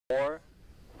4,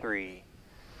 3,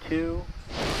 2,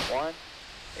 1,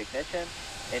 ignition,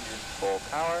 engines full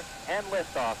power, and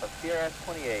liftoff of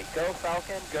CRS-28. Go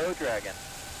Falcon, go Dragon.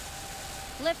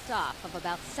 Liftoff of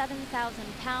about 7,000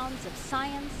 pounds of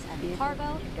science and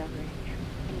cargo,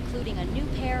 including a new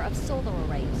pair of solar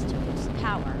arrays to boost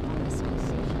power on the space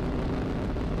station.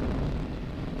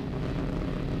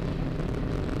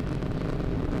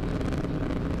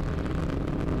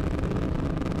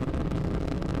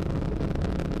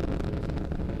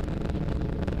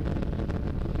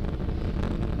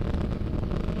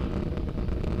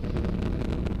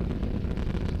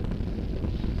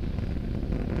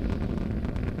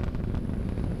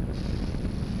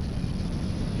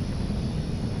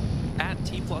 At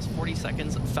T+40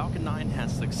 seconds, Falcon 9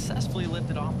 has successfully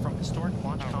lifted off from historic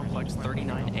Launch Complex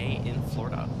 39A in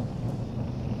Florida.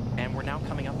 And we're now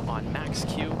coming up on max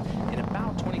Q in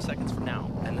about 20 seconds from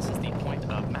now. And this is the point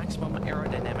of maximum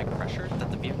aerodynamic pressure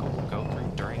that the vehicle will go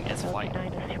through during its flight.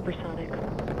 Falcon 9 is supersonic.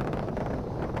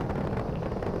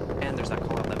 And there's that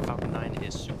call out that Falcon 9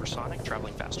 is supersonic,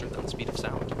 traveling faster than the speed of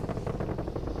sound.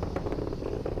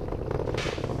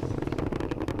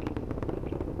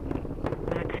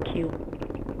 Max Q.